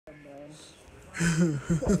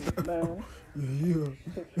Man. Yeah.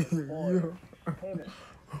 64.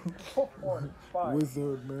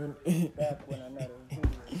 Wizard, man. That's when I met him.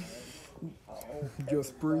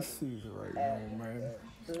 Just pre-season right now, man.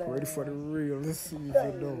 Ready for the real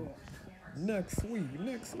season, though. Next week.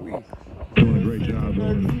 Doing a great job,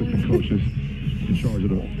 though, and the assistant coaches in charge of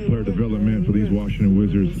the player development for these Washington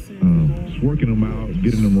Wizards. Just working them out,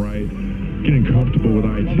 getting them right, getting comfortable with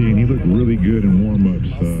IT, and he looked really good in warm-ups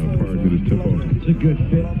prior to this tip-off. It's a good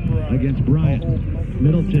fit against Bryant.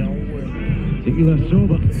 Middleton to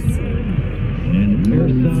Ilyasova. And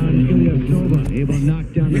Ersan Ilyasova able to knock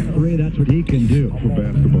down the three. That's what he can do. For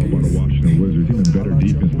basketball by the Washington Wizards. Even better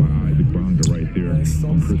defense by Isaac Bonga right there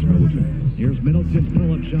on Chris Middleton. Here's Middleton's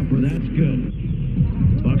pull-up jumper. That's good.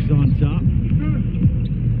 Bucks on top.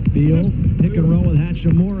 Beal, pick and roll with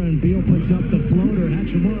Hachimura, and Beal puts up the floater.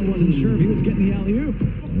 Hachimura wasn't sure if he was getting the alley-oop.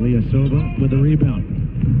 Ilyasova with the rebound.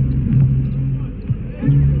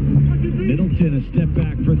 Middleton a step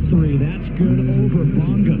back for three. That's good over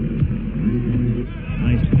Bonga.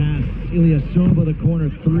 Nice pass. Ilyasova the corner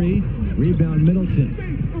three. Rebound Middleton.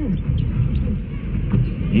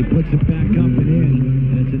 He puts it back up and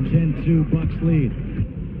in, and it's a 10-2 Bucks lead.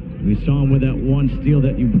 We saw him with that one steal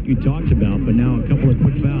that you talked about, but now a couple of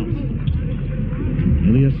quick fouls.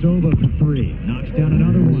 Ilyasova for three. Knocks down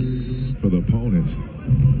another one. For the opponents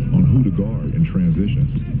on who to guard in transition.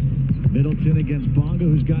 Middleton against Bonga,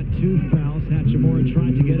 who's got 2 fouls. Hachimura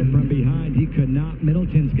tried to get it from behind. He could not.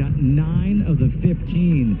 Middleton's got 9 of the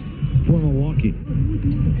 15 for Milwaukee.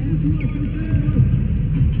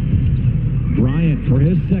 Bryant for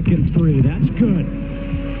his second three. That's good.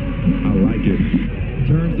 I like it.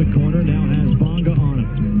 Turns the corner, now has Bonga on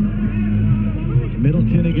him.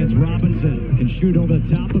 Middleton against Robinson. Can shoot over the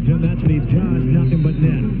top of him. That's what he does. Nothing but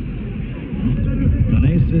net.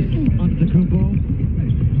 Thanasis Antetokounmpo.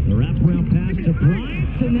 The wraparound pass to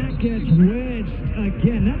Bryant, and that gets wedged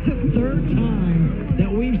again. That's the 3rd time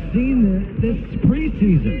that we've seen this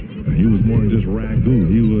preseason. He was more than just ragu.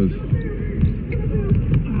 He was...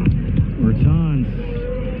 Bertans.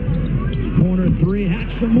 Corner three,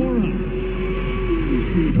 Hachimura.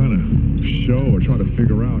 Trying to show or try to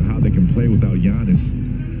figure out how they can play without Giannis.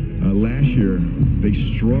 Last year, they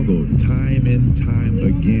struggled time and time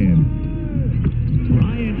again.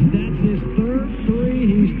 Bryant, that's his 3rd three.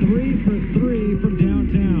 He's 3 for 3 from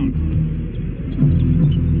downtown.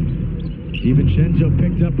 DiVincenzo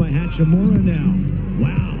picked up by Hachimura now.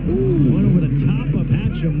 Wow. One over the top of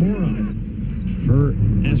Hachimura. For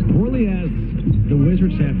as poorly as the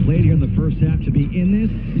Wizards have played here in the first half to be in this,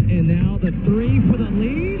 and now the 3 for the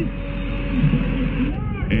lead.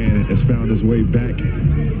 And it's found its way back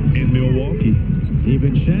in Milwaukee.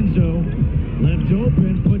 DiVincenzo left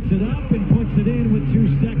open, puts it up, and puts it in with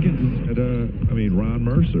 2 seconds. And, Ron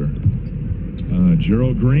Mercer,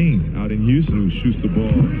 Gerald Green out in Houston, who shoots the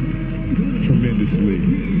ball tremendously.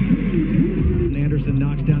 Anderson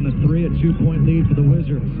knocks down the 3, a 2-point lead for the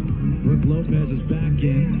Wizards. Brook Lopez is back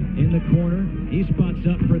in the corner. He spots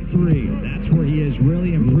up for 3. That's where he has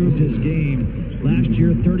really improved his game. Last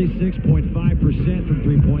year, 36.5% from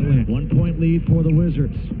 3-point land. 1-point lead for the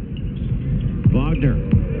Wizards. Wagner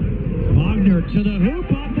to the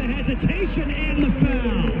hoop, off the hesitation, and the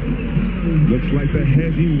foul. Looks like the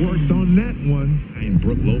Hezzy worked on that one. And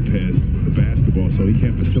Brook Lopez, the basketball, so he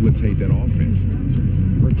can't facilitate that offense.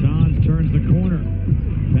 Bertans turns the corner.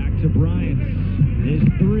 Back to Bryant. His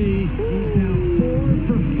 3. He's now 4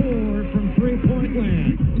 for 4 from 3-point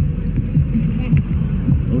land.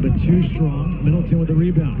 A little bit too strong. Middleton with the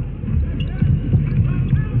rebound.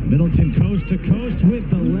 Middleton coast to coast with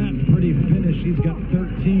the left. Pretty finish. He's got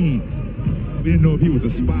 13. We didn't know if he was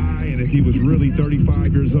a spy and if he was really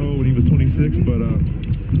 35 years old when he was 26, but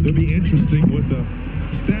it'll be interesting what the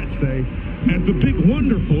stats say as the big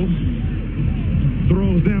wonderful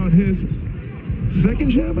throws down his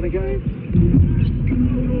 2nd jab in the game.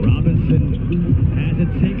 Robinson has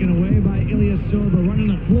it taken away by Ilyasova,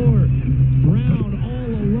 running the floor. Brown all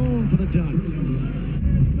alone for the dunk.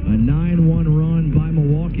 A 9-1 run by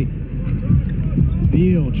Milwaukee.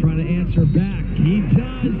 Beal trying to answer back. He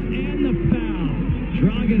does, and the foul.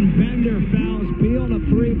 Dragan Bender fouls Beal on a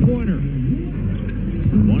 3-pointer.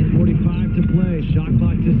 1:45 to play. Shot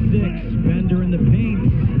clock to 6. Bender in the paint.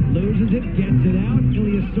 Loses it, gets it out.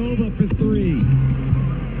 Ilyasova for 3.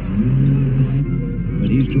 But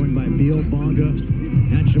he's joined by Beal, Bonga,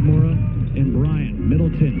 Hachimura, and Bryant.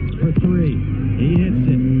 Middleton for 3. He hits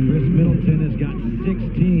it. Chris Middleton has got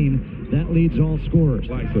 16. That leads all scorers.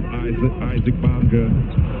 Likes of Isaac Bonga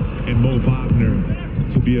and Mo Wagner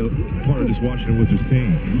to be a part of this Washington Wizards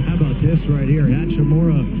team. How about this right here?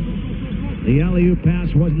 Hachimura The alley-oop pass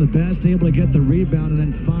wasn't the best, able to get the rebound and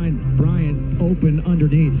then find Bryant open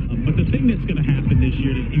underneath. But the thing that's going to happen this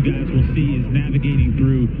year that you guys will see is navigating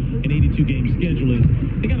through an 82-game schedule is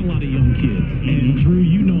they got a lot of young kids. And, Drew,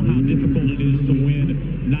 you know how difficult it is to win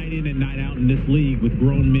night in and night out in this league with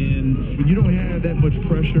grown men. When you don't have that much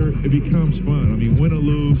pressure, it becomes fun. I mean, win or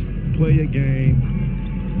lose, play a game.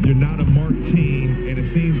 You're not a marked team, and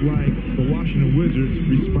it seems like the Washington Wizards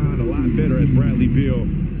respond a lot better as Bradley Beal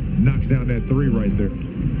knocks down that three right there.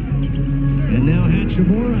 And now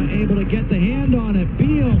Hachimura able to get the hand on it.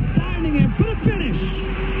 Beal finding it for the finish.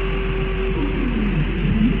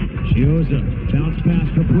 Chioza, bounce pass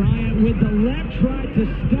for Bryant with the left, tried to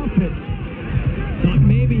stuff it. Thought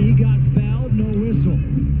maybe he got fouled, no whistle.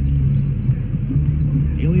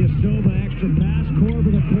 Ilyasova, extra pass,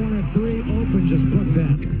 Korver the corner three, open, just put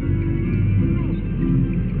back.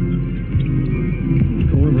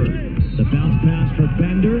 Korver, the bounce pass for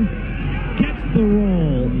Bender, gets the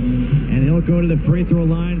roll, and he'll go to the free throw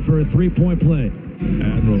line for a three-point play.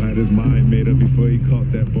 Admiral had his mind made up before he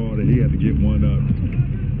caught that ball that he had to get one up.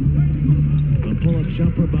 A pull-up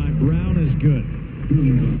jumper by Brown is good.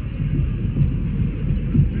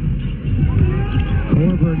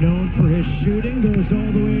 Korver, known for his shooting, goes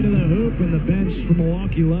all the way to the hoop, and the bench from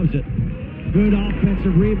Milwaukee loves it. Good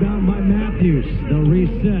offensive rebound by Matthews. They'll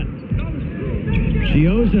reset.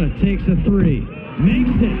 Chioza takes a three.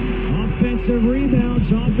 Makes it. Offensive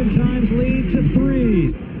rebounds oftentimes lead to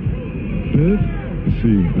threes. Booth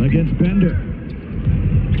against Bender.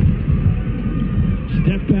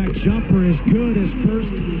 Step back jumper is good. His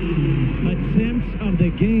first attempt of the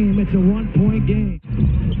game. It's a one-point game.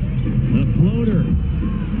 The floater.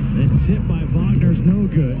 The tip by Wagner's no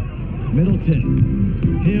good. Middleton.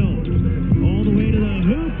 Hill. All the way to the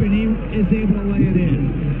hoop, and he is able to lay it in.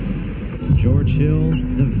 George Hill,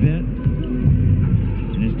 the vet.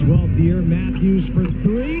 In his 12th year, Matthews for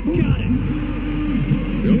three. Got it.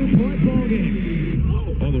 2-point ball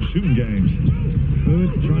game. All those shooting games.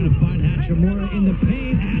 Booth trying to find Hachimura in the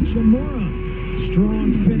paint. Hachimura. Strong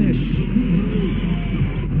finish.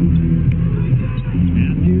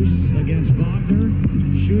 Matthews against Wagner.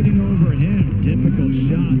 Shooting over him. Difficult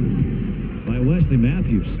shot by Wesley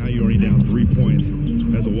Matthews. Now you're already down 3 points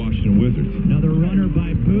as a Washington Wizards. Another runner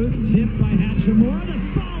by Booth. Tipped by Hachimura. The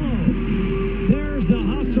follow. There's the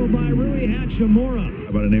hustle by Rui Hachimura.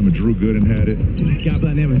 How about the name of Drew Gooden had it? A guy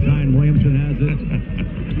by the name of Zion Williamson has it.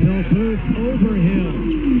 Phil Booth over Hill.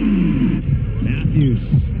 Matthews.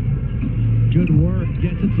 Good work.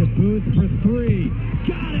 Gets it to Booth for three.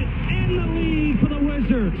 Got it. And the lead for the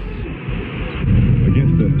Wizards.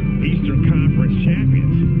 Against the Eastern Conference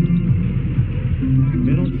champions.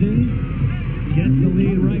 Middleton gets the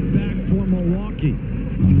lead right back for Milwaukee.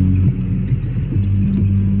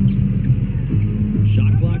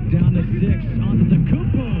 Shot clock down to 6. Onto the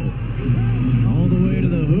Kupo. All the way to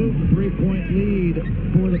the hoop. 3-point lead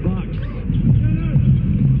for the Bucks.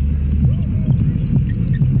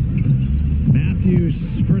 Matthews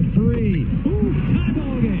for three. Ooh, tie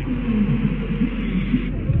ball game.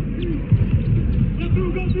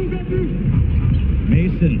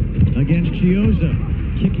 Mason against Chioza.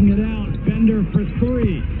 Kicking it out. Bender for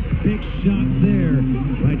three. Big shot there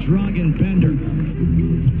by Dragan Bender.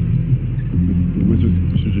 The Wizards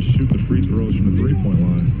should just shoot the free throws from the three-point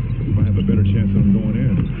line. Might have a better chance of them going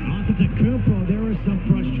in. Antetokounmpo, there was some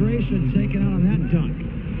frustration taken out on that dunk.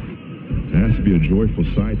 It has to be a joyful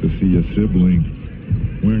sight to see a sibling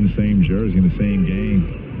wearing the same jersey in the same game.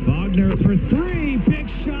 Wagner for three. Big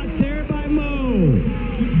shot there by Mo.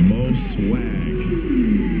 Mo swag.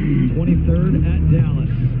 23rd at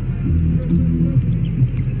Dallas.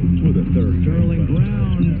 With a third. Sterling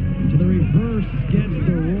Brown to the reverse, gets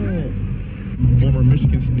the roll. Former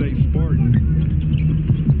Michigan State Spartan.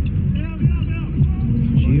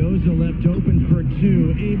 Chioza left open for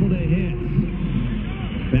two, able to hit.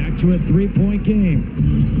 Back to a 3-point game.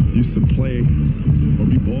 Used to play or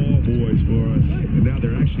be ball boys for us, and now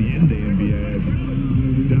they're actually in the NBA as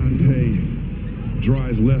Dante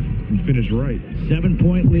drives left and finish right.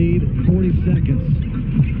 7-point lead, 40 seconds.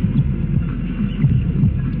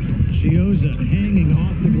 Chioza hanging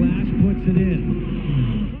off the glass, puts it in.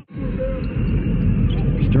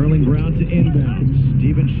 Sterling Brown to inbounds.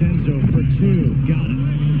 DiVincenzo for two, got it.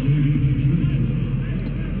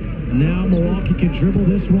 Now Milwaukee can dribble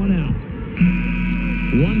this one out.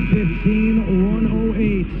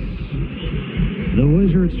 115-108. The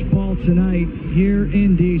Wizards fall tonight here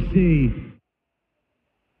in D.C.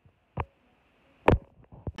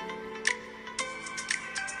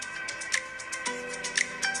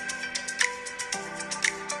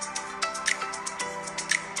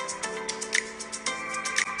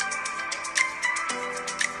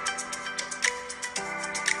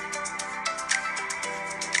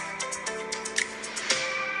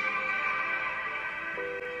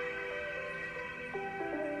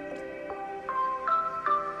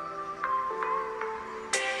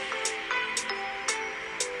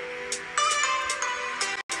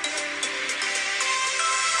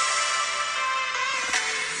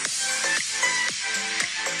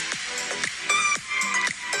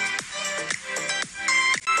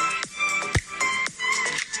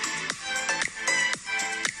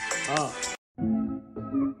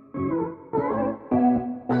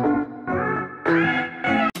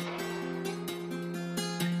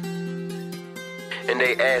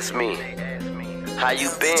 ask me, how you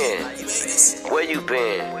been? Where you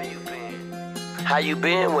been? How you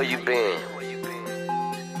been? Where you been?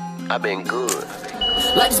 I been good.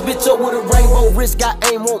 Light this bitch up with a rainbow wrist. Got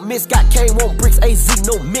aim, won't miss. Got cane, won't bricks. AZ,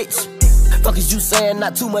 no Mitch. Fuck is you saying?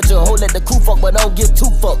 Not too much. A whole let the crew fuck, but don't get too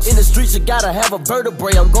fucked. In the streets, you gotta have a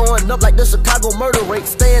vertebrae. I'm going up like the Chicago murder rate.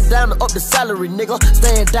 Staying down to up the salary, nigga.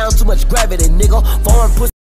 Staying down too much gravity, nigga. Foreign pussy.